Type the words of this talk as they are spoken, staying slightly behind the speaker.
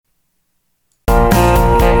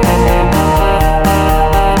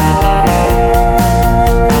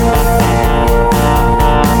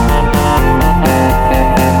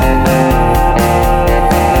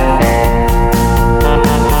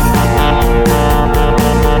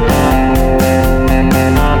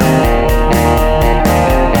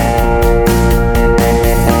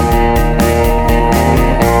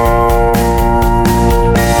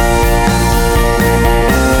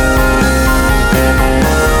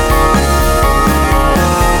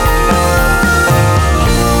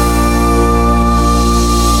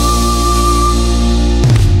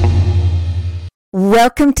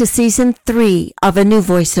Welcome to Season 3 of A New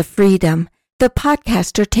Voice of Freedom. The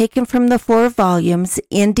podcasts are taken from the 4 volumes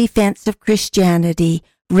In Defense of Christianity,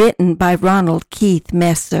 written by Ronald Keith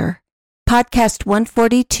Messer. Podcast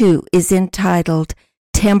 142 is entitled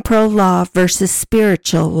Temporal Law versus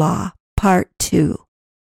Spiritual Law, Part 2.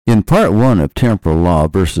 In Part 1 of Temporal Law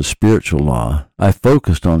versus Spiritual Law, I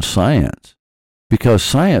focused on science. Because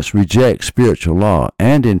science rejects spiritual law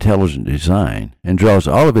and intelligent design and draws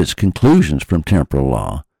all of its conclusions from temporal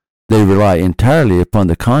law, they rely entirely upon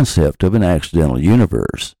the concept of an accidental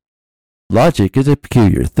universe. Logic is a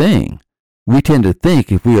peculiar thing. We tend to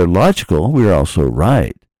think if we are logical, we are also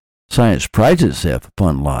right. Science prides itself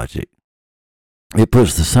upon logic. It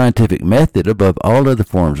puts the scientific method above all other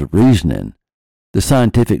forms of reasoning. The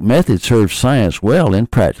scientific method serves science well in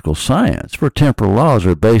practical science, for temporal laws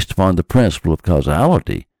are based upon the principle of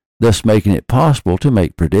causality, thus making it possible to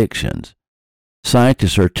make predictions.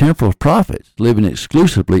 Scientists are temporal prophets, living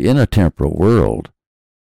exclusively in a temporal world.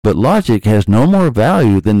 But logic has no more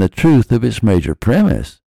value than the truth of its major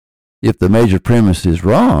premise. If the major premise is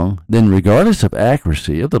wrong, then regardless of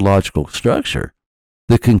accuracy of the logical structure,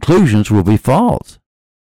 the conclusions will be false,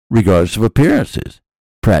 regardless of appearances.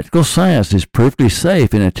 Practical science is perfectly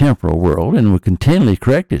safe in a temporal world and will continually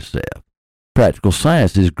correct itself. Practical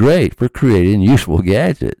science is great for creating useful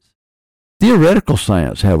gadgets. Theoretical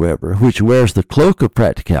science, however, which wears the cloak of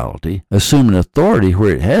practicality, assuming authority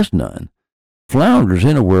where it has none, flounders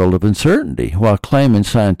in a world of uncertainty while claiming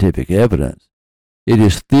scientific evidence. It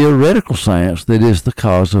is theoretical science that is the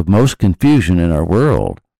cause of most confusion in our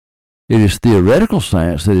world. It is theoretical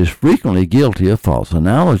science that is frequently guilty of false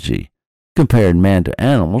analogy, comparing man to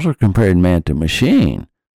animals or comparing man to machine.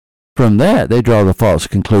 From that, they draw the false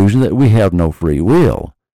conclusion that we have no free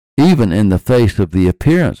will, even in the face of the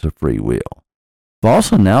appearance of free will.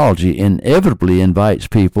 False analogy inevitably invites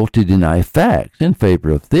people to deny facts in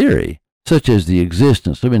favor of theory, such as the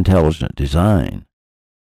existence of intelligent design.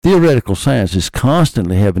 Theoretical science is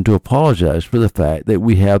constantly having to apologize for the fact that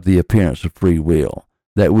we have the appearance of free will,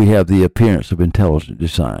 that we have the appearance of intelligent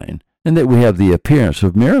design, and that we have the appearance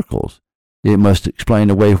of miracles. It must explain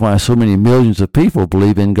away why so many millions of people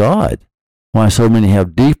believe in God, why so many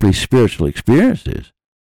have deeply spiritual experiences,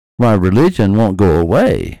 why religion won't go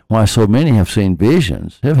away, why so many have seen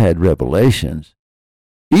visions, have had revelations.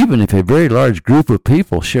 Even if a very large group of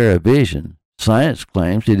people share a vision, science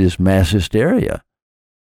claims it is mass hysteria.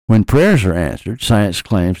 When prayers are answered, science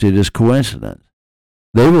claims it is coincidence.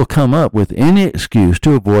 They will come up with any excuse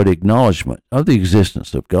to avoid acknowledgement of the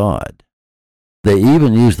existence of God. They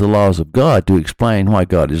even use the laws of God to explain why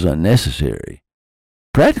God is unnecessary.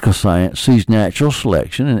 Practical science sees natural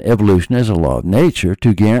selection and evolution as a law of nature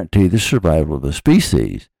to guarantee the survival of a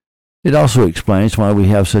species. It also explains why we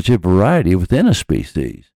have such a variety within a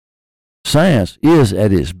species. Science is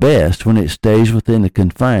at its best when it stays within the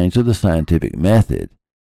confines of the scientific method.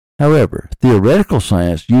 However, theoretical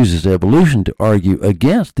science uses evolution to argue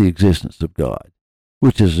against the existence of God,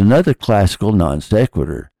 which is another classical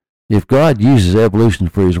non-sequitur. If God uses evolution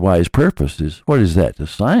for his wise purposes, what is that to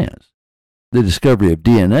science? The discovery of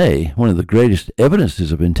DNA, one of the greatest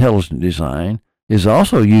evidences of intelligent design, is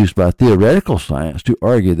also used by theoretical science to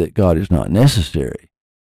argue that God is not necessary.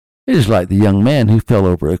 It is like the young man who fell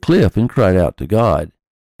over a cliff and cried out to God,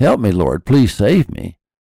 "Help me, Lord, please save me."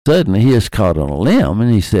 Suddenly he is caught on a limb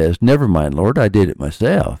and he says, "Never mind, Lord, I did it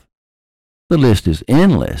myself." The list is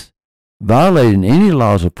endless. Violating any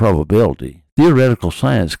laws of probability, theoretical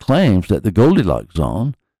science claims that the goldilocks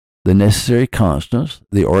zone, the necessary constants,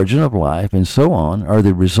 the origin of life, and so on are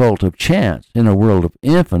the result of chance in a world of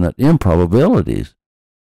infinite improbabilities.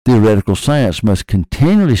 Theoretical science must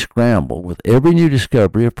continually scramble with every new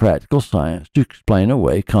discovery of practical science to explain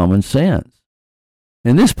away common sense.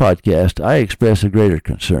 In this podcast, I express a greater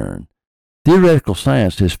concern. Theoretical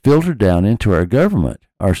science has filtered down into our government,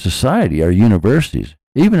 our society, our universities,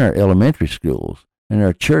 even our elementary schools, and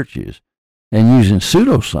our churches, and using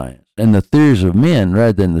pseudo-science and the theories of men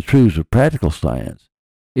rather than the truths of practical science,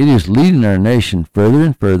 it is leading our nation further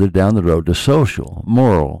and further down the road to social,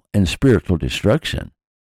 moral, and spiritual destruction.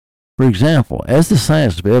 For example, as the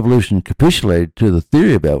science of evolution capitulated to the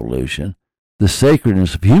theory of evolution, the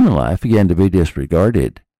sacredness of human life began to be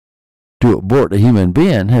disregarded. To abort a human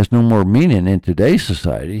being has no more meaning in today's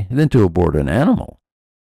society than to abort an animal.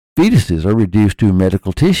 Fetuses are reduced to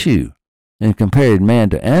medical tissue. In comparing man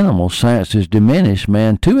to animals, science has diminished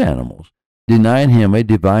man to animals, denying him a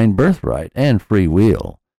divine birthright and free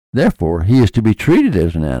will. Therefore, he is to be treated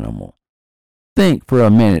as an animal. Think for a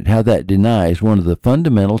minute how that denies one of the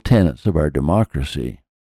fundamental tenets of our democracy.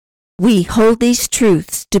 We hold these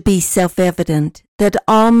truths to be self-evident, that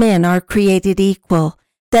all men are created equal,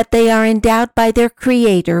 that they are endowed by their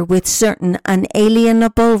Creator with certain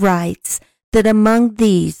unalienable rights, that among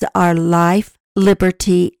these are life,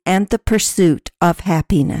 liberty, and the pursuit of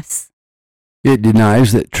happiness. It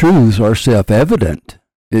denies that truths are self-evident.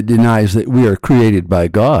 It denies that we are created by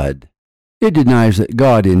God. It denies that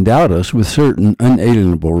God endowed us with certain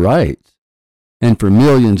unalienable rights. And for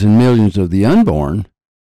millions and millions of the unborn,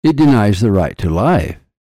 it denies the right to life.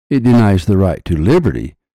 It denies the right to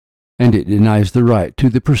liberty. And it denies the right to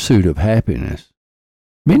the pursuit of happiness.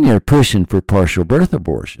 Many are pushing for partial birth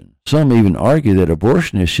abortion. Some even argue that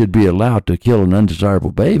abortionists should be allowed to kill an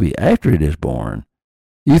undesirable baby after it is born.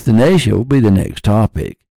 Euthanasia will be the next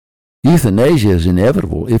topic. Euthanasia is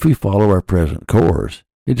inevitable if we follow our present course.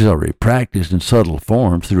 It is already practiced in subtle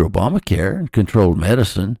forms through Obamacare and controlled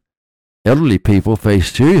medicine. Elderly people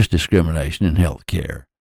face serious discrimination in health care.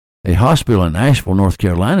 A hospital in Asheville, North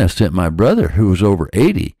Carolina, sent my brother, who was over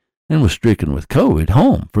 80 and was stricken with COVID,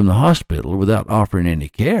 home from the hospital without offering any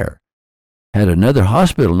care. Had another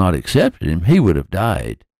hospital not accepted him, he would have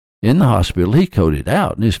died. In the hospital, he coded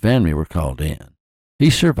out and his family were called in.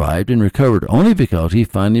 He survived and recovered only because he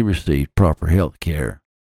finally received proper health care.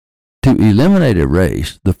 To eliminate a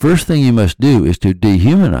race, the first thing you must do is to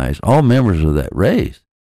dehumanize all members of that race,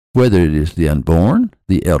 whether it is the unborn,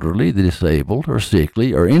 the elderly, the disabled, or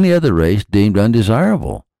sickly, or any other race deemed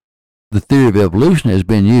undesirable. The theory of evolution has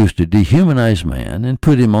been used to dehumanize man and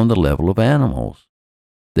put him on the level of animals.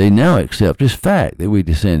 They now accept as fact that we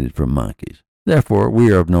descended from monkeys. Therefore,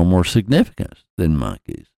 we are of no more significance than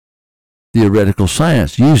monkeys. Theoretical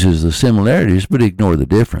science uses the similarities but ignore the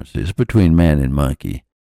differences between man and monkey.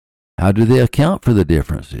 How do they account for the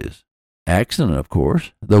differences? Accident, of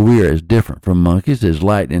course, though we are as different from monkeys as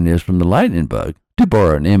lightning is from the lightning bug, to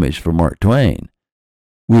borrow an image from Mark Twain.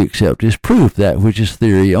 We accept as proof that which is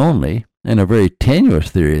theory only, and a very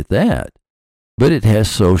tenuous theory at that, but it has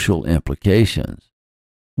social implications.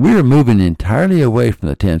 We are moving entirely away from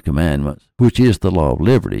the Ten Commandments, which is the law of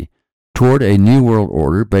liberty, toward a new world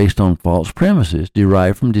order based on false premises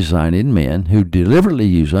derived from designing men who deliberately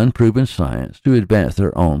use unproven science to advance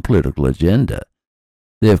their own political agenda.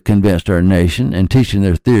 They have convinced our nation and teaching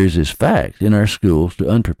their theories as facts in our schools to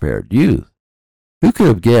unprepared youth. Who could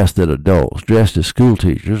have guessed that adults dressed as school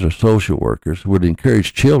teachers or social workers would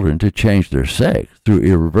encourage children to change their sex through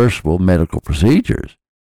irreversible medical procedures?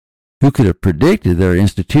 Who could have predicted that our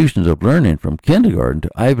institutions of learning from kindergarten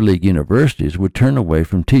to Ivy League universities would turn away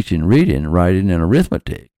from teaching reading, writing, and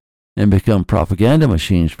arithmetic and become propaganda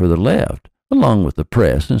machines for the left, along with the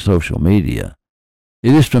press and social media?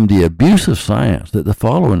 It is from the abuse of science that the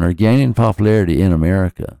following are gaining popularity in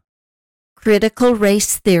America. Critical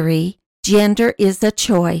race theory, gender is a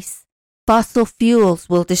choice, fossil fuels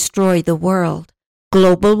will destroy the world,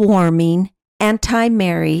 global warming,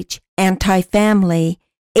 anti-marriage, anti-family,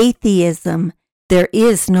 atheism, there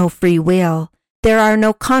is no free will, there are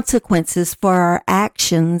no consequences for our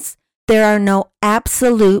actions, there are no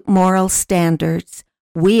absolute moral standards,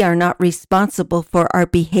 we are not responsible for our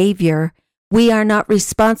behavior, we are not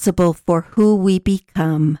responsible for who we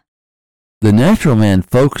become. The natural man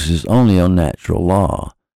focuses only on natural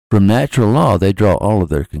law. From natural law, they draw all of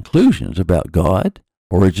their conclusions about God,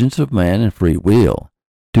 origins of man, and free will.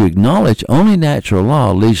 To acknowledge only natural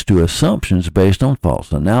law leads to assumptions based on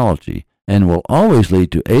false analogy, and will always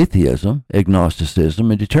lead to atheism,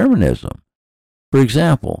 agnosticism, and determinism. For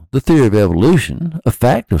example, the theory of evolution, a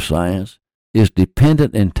fact of science, is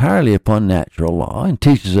dependent entirely upon natural law and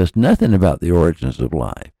teaches us nothing about the origins of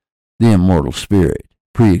life, the immortal spirit,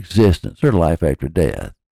 pre-existence, or life after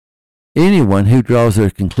death. Anyone who draws their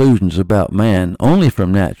conclusions about man only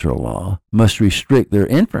from natural law must restrict their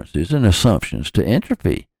inferences and assumptions to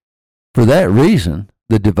entropy. For that reason,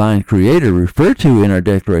 the divine creator referred to in our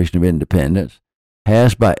Declaration of Independence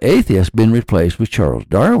has by atheists been replaced with Charles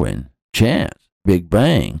Darwin, chance, Big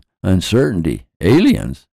Bang, uncertainty,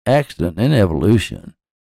 aliens, accident, and evolution.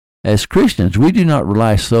 As Christians, we do not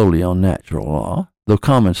rely solely on natural law, though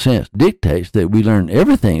common sense dictates that we learn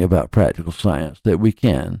everything about practical science that we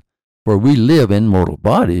can, for we live in mortal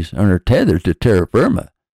bodies and are tethered to terra firma,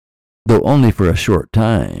 though only for a short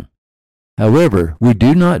time. However, we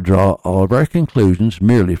do not draw all of our conclusions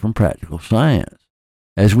merely from practical science.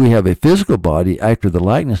 As we have a physical body after the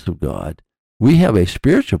likeness of God, we have a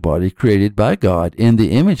spiritual body created by God in the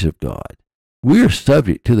image of God. We are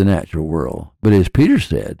subject to the natural world, but as Peter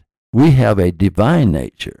said, we have a divine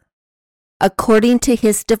nature. According to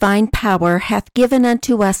his divine power hath given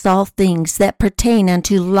unto us all things that pertain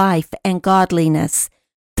unto life and godliness,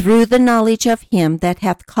 through the knowledge of him that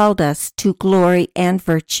hath called us to glory and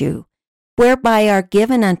virtue, whereby are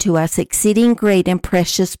given unto us exceeding great and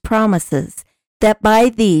precious promises, that by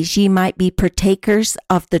these ye might be partakers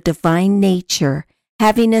of the divine nature,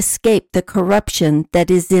 having escaped the corruption that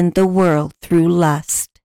is in the world through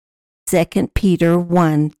lust. 2 Peter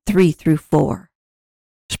 1, 3-4.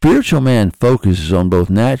 Spiritual man focuses on both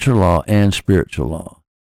natural law and spiritual law.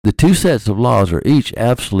 The two sets of laws are each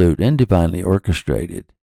absolute and divinely orchestrated.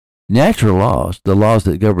 Natural laws, the laws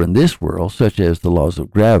that govern this world, such as the laws of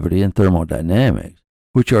gravity and thermodynamics,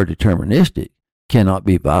 which are deterministic, cannot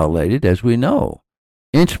be violated, as we know.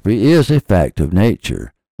 Entropy is a fact of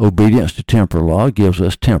nature. Obedience to temporal law gives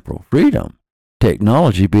us temporal freedom,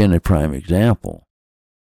 technology being a prime example.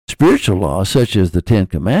 Spiritual laws, such as the Ten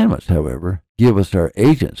Commandments, however, give us our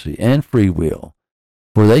agency and free will,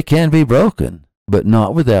 for they can be broken, but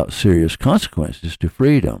not without serious consequences to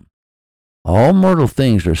freedom. All mortal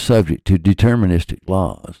things are subject to deterministic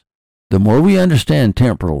laws. The more we understand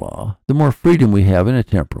temporal law, the more freedom we have in a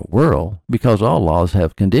temporal world, because all laws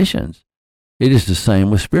have conditions. It is the same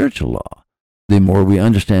with spiritual law. The more we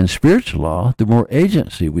understand spiritual law, the more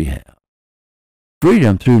agency we have.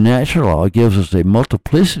 Freedom through natural law gives us a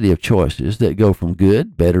multiplicity of choices that go from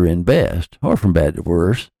good, better, and best, or from bad to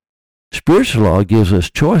worse. Spiritual law gives us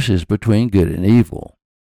choices between good and evil.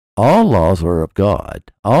 All laws are of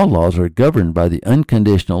God. All laws are governed by the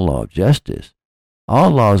unconditional law of justice.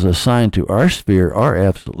 All laws assigned to our sphere are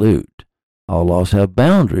absolute. All laws have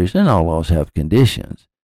boundaries, and all laws have conditions.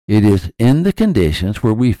 It is in the conditions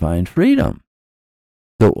where we find freedom.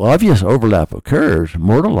 Though obvious overlap occurs,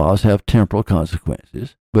 mortal laws have temporal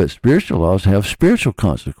consequences, but spiritual laws have spiritual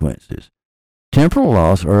consequences. Temporal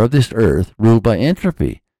laws are of this earth, ruled by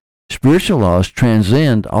entropy. Spiritual laws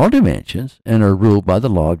transcend all dimensions and are ruled by the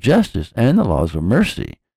law of justice and the laws of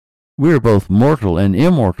mercy. We are both mortal and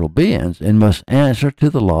immortal beings and must answer to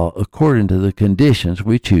the law according to the conditions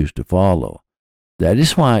we choose to follow. That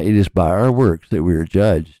is why it is by our works that we are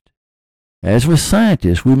judged. As with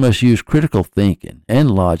scientists, we must use critical thinking and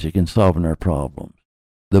logic in solving our problems.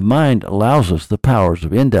 The mind allows us the powers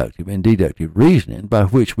of inductive and deductive reasoning by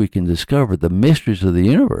which we can discover the mysteries of the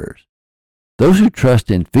universe. Those who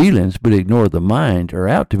trust in feelings but ignore the mind are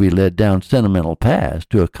out to be led down sentimental paths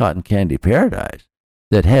to a cotton candy paradise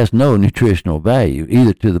that has no nutritional value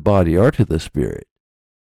either to the body or to the spirit.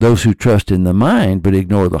 Those who trust in the mind but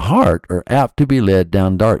ignore the heart are apt to be led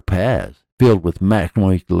down dark paths filled with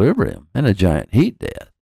maximum equilibrium and a giant heat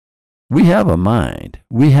death. We have a mind,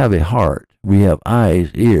 we have a heart, we have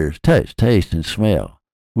eyes, ears, touch, taste, and smell.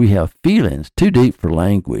 We have feelings too deep for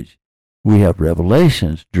language. We have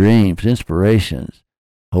revelations, dreams, inspirations,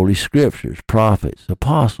 holy scriptures, prophets,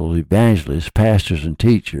 apostles, evangelists, pastors, and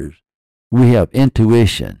teachers. We have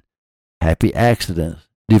intuition, happy accidents,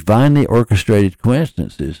 divinely orchestrated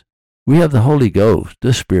coincidences. We have the Holy Ghost,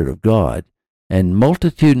 the Spirit of God, and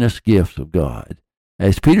multitudinous gifts of God.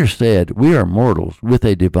 As Peter said, we are mortals with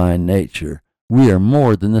a divine nature. We are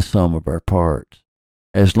more than the sum of our parts.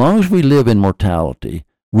 As long as we live in mortality,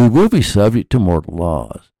 we will be subject to mortal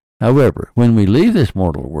laws. However, when we leave this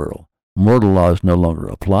mortal world, mortal laws no longer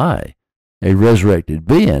apply. A resurrected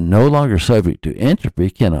being, no longer subject to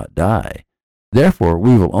entropy, cannot die. Therefore,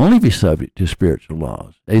 we will only be subject to spiritual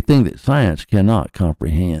laws, a thing that science cannot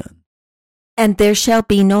comprehend. And there shall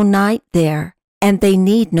be no night there, and they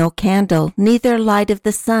need no candle, neither light of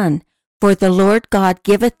the sun, for the Lord God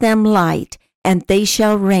giveth them light, and they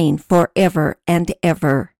shall reign forever and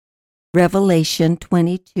ever. Revelation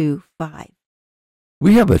 22:5.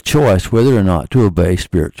 We have a choice whether or not to obey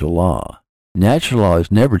spiritual law. Natural law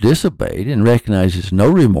is never disobeyed and recognizes no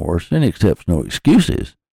remorse and accepts no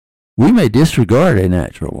excuses. We may disregard a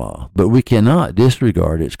natural law, but we cannot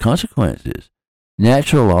disregard its consequences.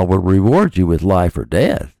 Natural law will reward you with life or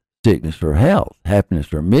death, sickness or health,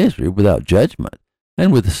 happiness or misery without judgment,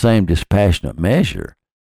 and with the same dispassionate measure.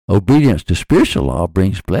 Obedience to spiritual law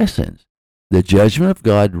brings blessings. The judgment of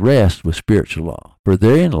God rests with spiritual law, for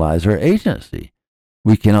therein lies our agency.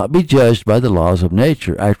 We cannot be judged by the laws of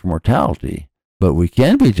nature after mortality, but we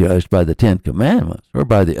can be judged by the Ten Commandments or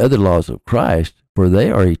by the other laws of Christ, for they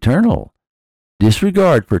are eternal.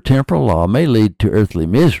 Disregard for temporal law may lead to earthly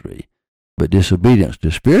misery, but disobedience to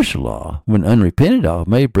spiritual law, when unrepented of,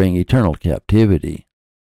 may bring eternal captivity.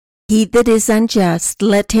 He that is unjust,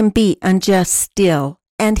 let him be unjust still,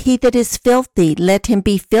 and he that is filthy, let him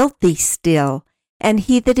be filthy still, and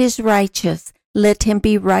he that is righteous, let him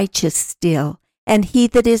be righteous still, and he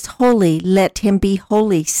that is holy, let him be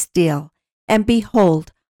holy still. And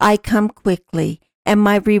behold, I come quickly, and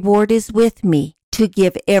my reward is with me, to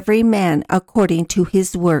give every man according to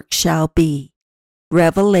his work shall be.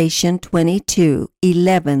 Revelation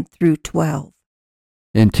 22:11-12.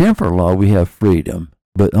 In temporal law, we have freedom,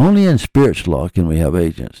 but only in spiritual law can we have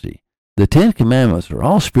agency. The Ten Commandments are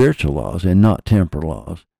all spiritual laws and not temporal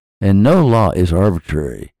laws, and no law is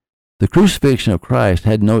arbitrary. The crucifixion of Christ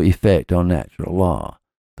had no effect on natural law.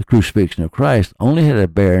 The crucifixion of Christ only had a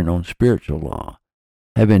bearing on spiritual law.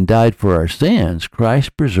 Having died for our sins,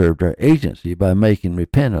 Christ preserved our agency by making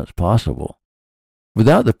repentance possible.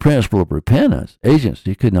 Without the principle of repentance,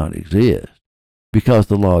 agency could not exist. Because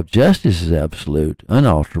the law of justice is absolute,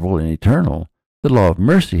 unalterable, and eternal, the law of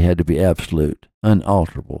mercy had to be absolute,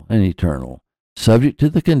 unalterable, and eternal, subject to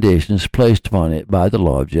the conditions placed upon it by the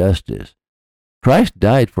law of justice. Christ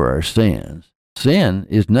died for our sins. Sin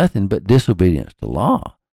is nothing but disobedience to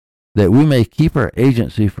law, that we may keep our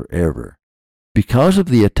agency forever. Because of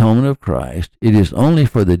the atonement of Christ, it is only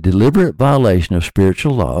for the deliberate violation of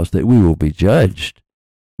spiritual laws that we will be judged.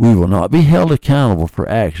 We will not be held accountable for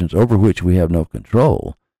actions over which we have no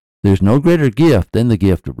control. There is no greater gift than the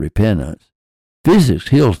gift of repentance. Physics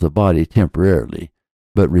heals the body temporarily,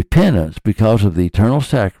 but repentance, because of the eternal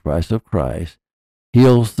sacrifice of Christ,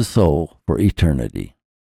 heals the soul for eternity.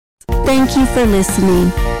 Thank you for listening.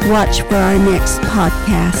 Watch for our next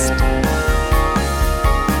podcast.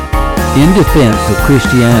 In Defense of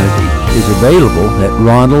Christianity is available at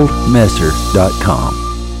ronaldmesser.com.